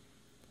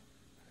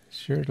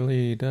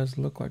 Surely does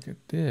look like it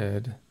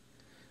did.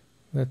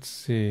 Let's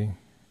see.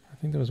 I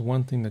think there was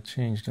one thing that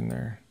changed in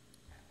there.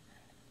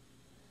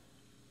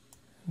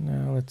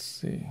 Now let's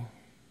see.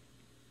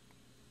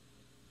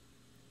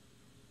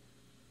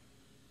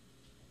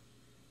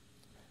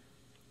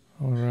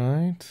 All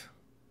right.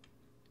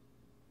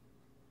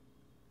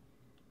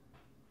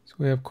 So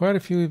we have quite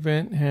a few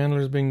event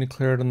handlers being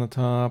declared on the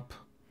top.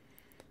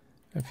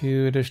 A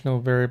few additional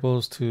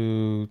variables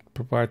to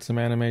provide some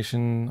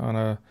animation on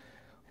a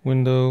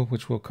window,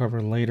 which we'll cover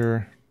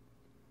later.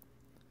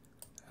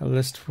 A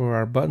list for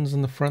our buttons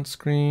in the front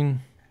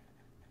screen.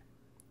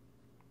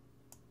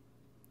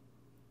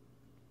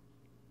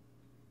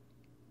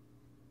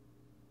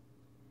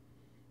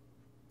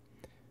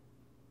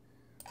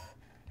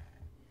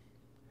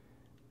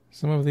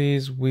 Some of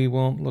these we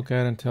won't look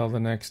at until the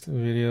next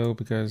video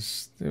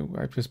because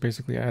I've just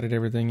basically added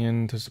everything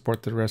in to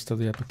support the rest of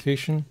the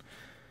application.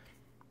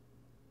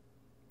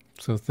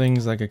 So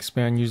things like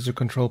expand user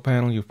control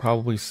panel, you've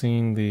probably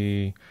seen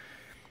the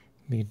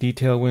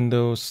detail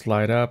window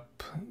slide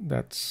up,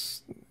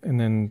 and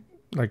then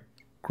like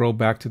grow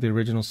back to the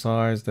original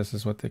size. This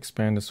is what the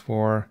expand is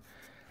for.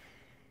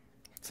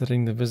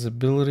 Setting the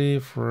visibility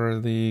for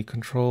the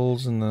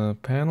controls in the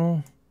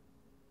panel.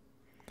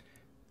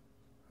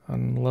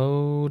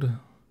 Unload.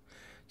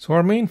 So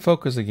our main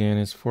focus again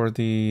is for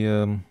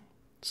the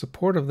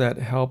support of that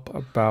help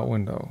about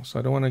window. So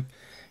I don't want to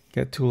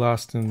get too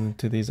lost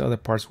into these other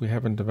parts we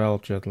haven't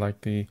developed yet,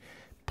 like the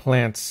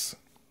plants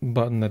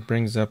button that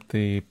brings up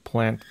the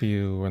plant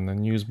view and the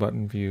news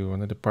button view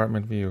and the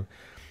department view.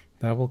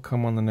 That will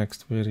come on the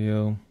next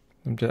video.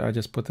 I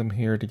just put them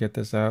here to get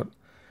this out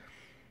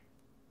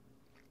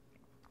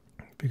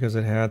because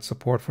it had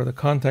support for the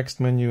context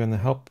menu and the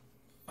help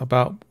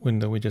about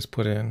window we just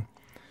put in.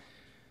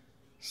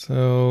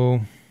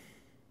 So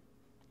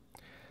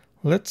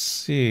let's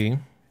see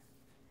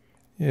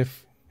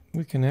if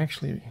we can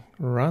actually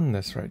run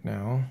this right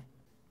now.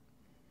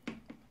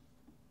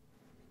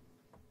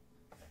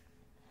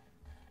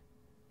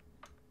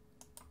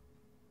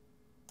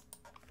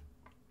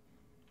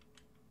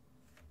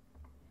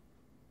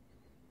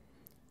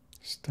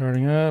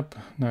 Starting up,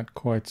 not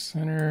quite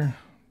center,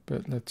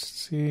 but let's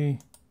see.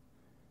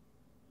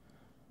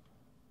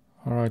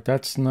 All right,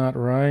 that's not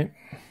right.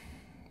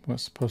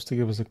 What's supposed to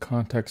give us a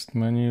context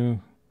menu.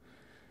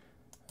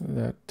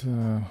 That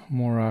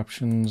more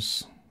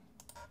options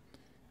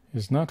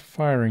is not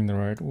firing the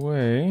right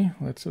way.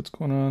 Let's see what's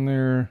going on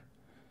there.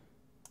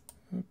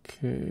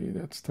 Okay,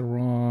 that's the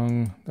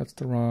wrong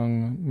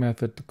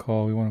method to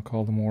call. We want to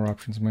call the more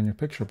options menu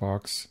picture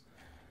box.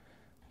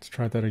 Let's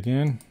try that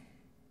again.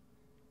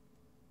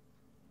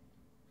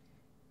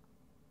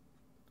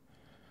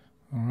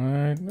 All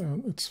right,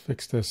 let's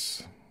fix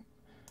this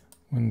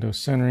window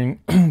centering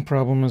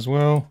problem as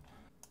well.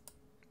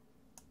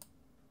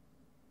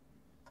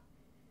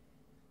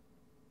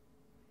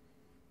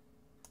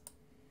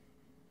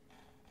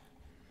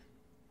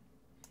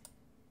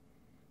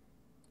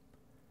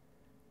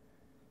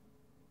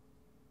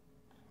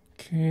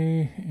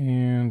 Okay,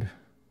 and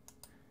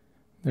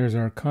there's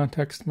our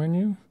context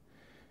menu.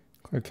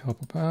 Click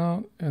help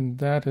about, and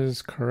that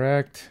is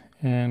correct.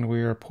 And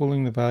we are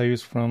pulling the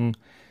values from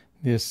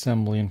the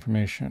assembly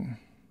information.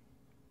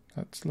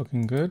 That's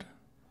looking good.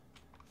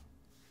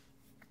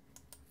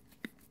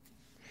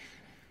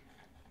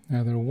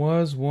 Now there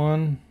was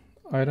one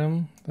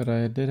item that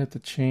I did have to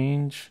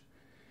change.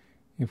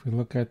 If we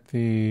look at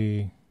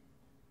the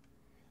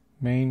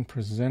main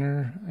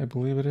presenter, I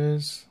believe it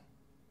is.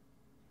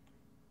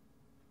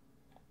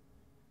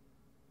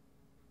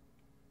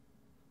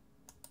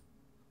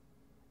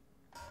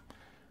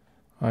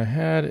 I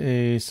had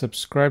a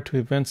subscribe to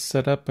events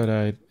set up, but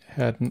I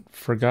hadn't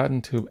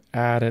forgotten to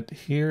add it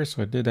here,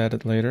 so I did add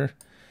it later,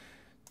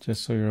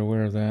 just so you're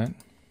aware of that.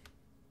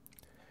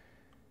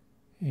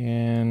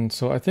 And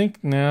so I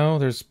think now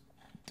this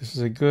is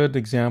a good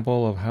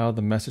example of how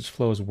the message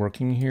flow is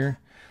working here.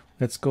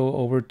 Let's go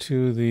over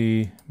to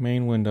the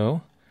main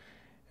window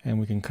and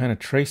we can kind of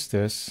trace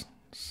this.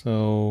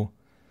 So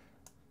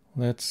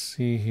let's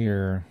see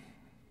here.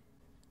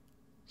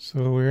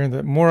 So we're in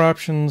the more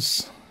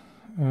options.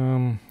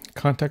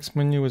 Context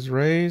menu was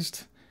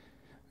raised.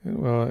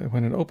 Well,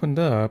 when it opened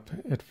up,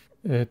 it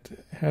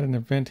had an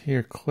event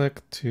here.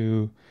 Click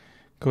to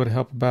go to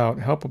help about.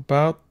 Help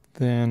about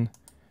then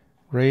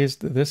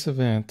raised this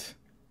event.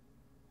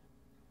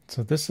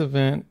 So this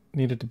event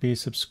needed to be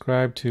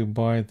subscribed to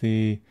by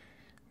the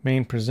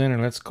main presenter.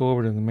 Let's go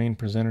over to the main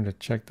presenter to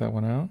check that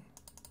one out.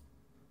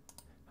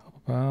 Help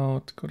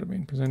about, go to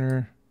main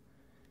presenter.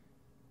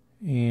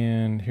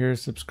 And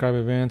here's subscribe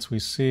events. We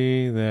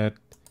see that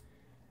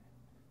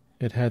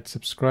it had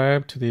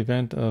subscribed to the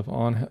event of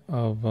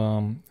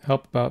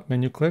help about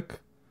menu click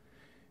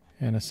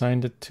and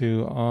assigned it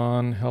to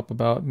on help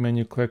about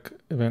menu click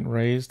event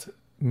raised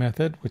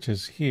method, which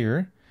is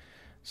here.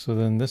 So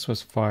then this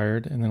was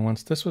fired, and then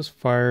once this was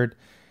fired,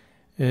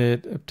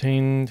 it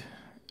obtained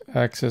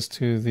access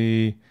to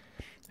the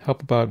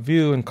help about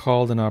view and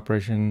called an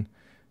operation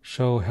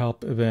show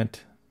help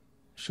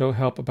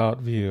about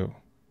view.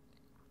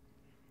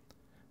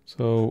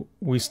 So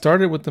we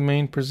started with the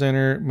main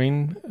presenter,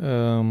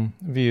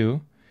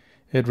 view.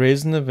 It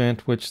raised an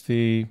event which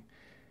the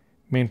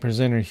main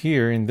presenter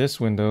here in this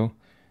window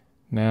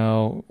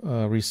now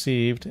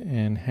received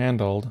and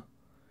handled.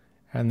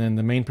 And then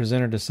the main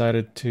presenter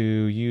decided to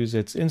use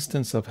its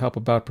instance of help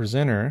about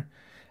presenter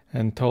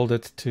and told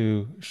it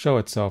to show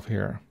itself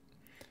here.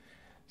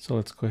 So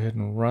let's go ahead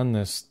and run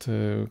this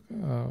to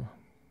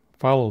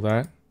follow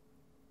that.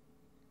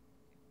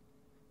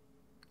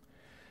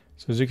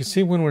 So as you can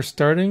see, when we're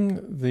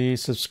starting, the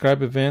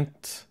subscribe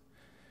event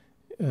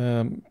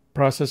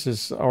process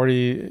is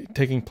already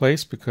taking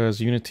place because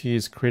Unity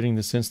is creating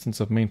this instance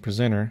of main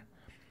presenter.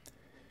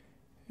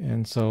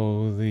 And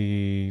so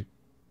the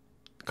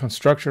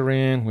constructor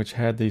ran, which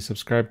had the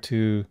subscribe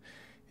to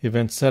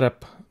event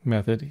setup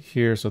method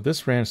here. So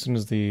this ran as soon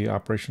as the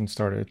operation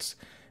started. It's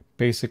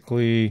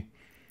basically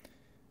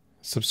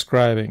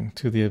subscribing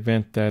to the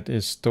event that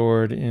is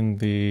stored in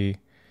the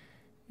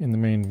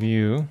main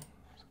view.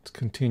 Let's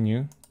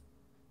continue.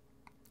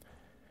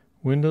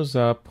 Windows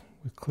up,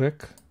 we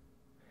click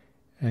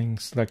and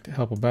select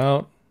help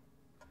about,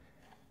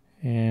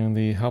 and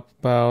the help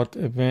about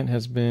event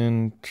has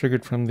been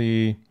triggered from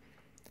the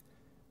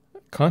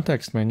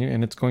context menu,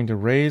 and it's going to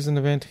raise an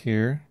event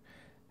here.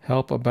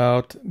 Help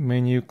about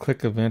menu,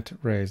 click event,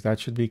 raise. That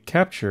should be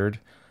captured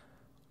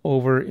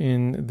over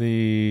in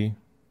the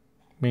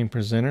main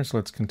presenter. So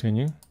let's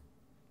continue.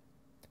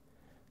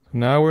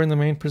 Now we're in the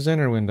main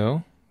presenter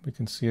window. We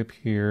can see up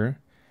here,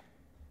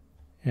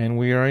 and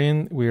we are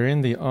in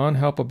the on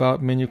help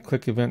about menu,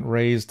 click event,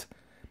 raised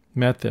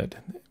method.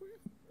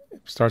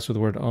 It starts with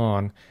the word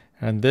on,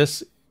 and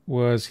this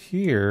was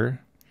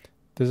here,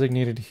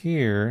 designated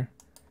here,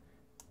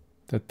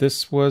 that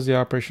this was the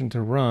operation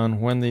to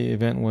run when the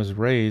event was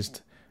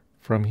raised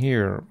from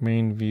here,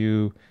 main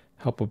view,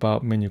 help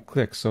about menu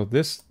click. So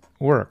this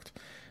worked.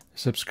 The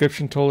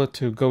subscription told it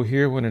to go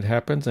here when it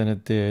happens, and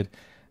it did.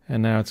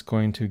 And now it's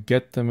going to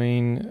get the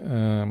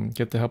main,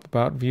 get the help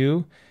about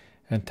view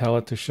and tell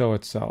it to show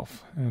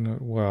itself. And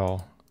it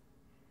will.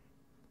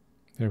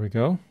 There we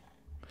go.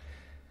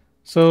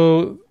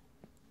 So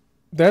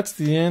that's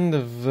the end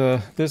of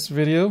this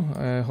video.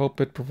 I hope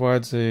it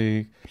provides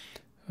a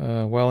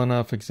well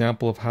enough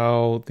example of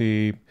how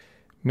the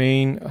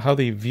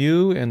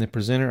view and the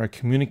presenter are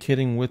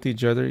communicating with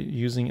each other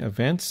using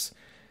events.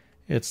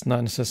 It's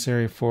not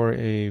necessary for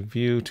a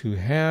view to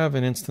have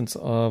an instance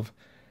of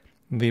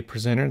the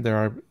presenter. There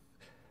are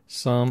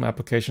some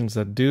applications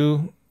that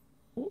do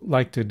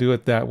like to do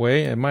it that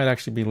way. It might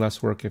actually be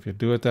less work if you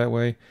do it that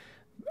way.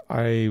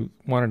 I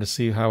wanted to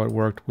see how it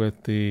worked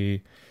with the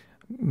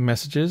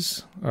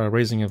messages,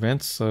 raising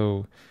events,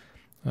 so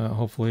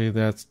hopefully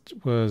that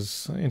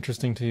was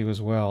interesting to you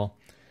as well.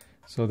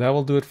 So that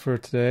will do it for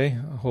today.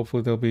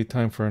 Hopefully there'll be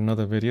time for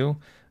another video.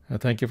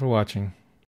 Thank you for watching.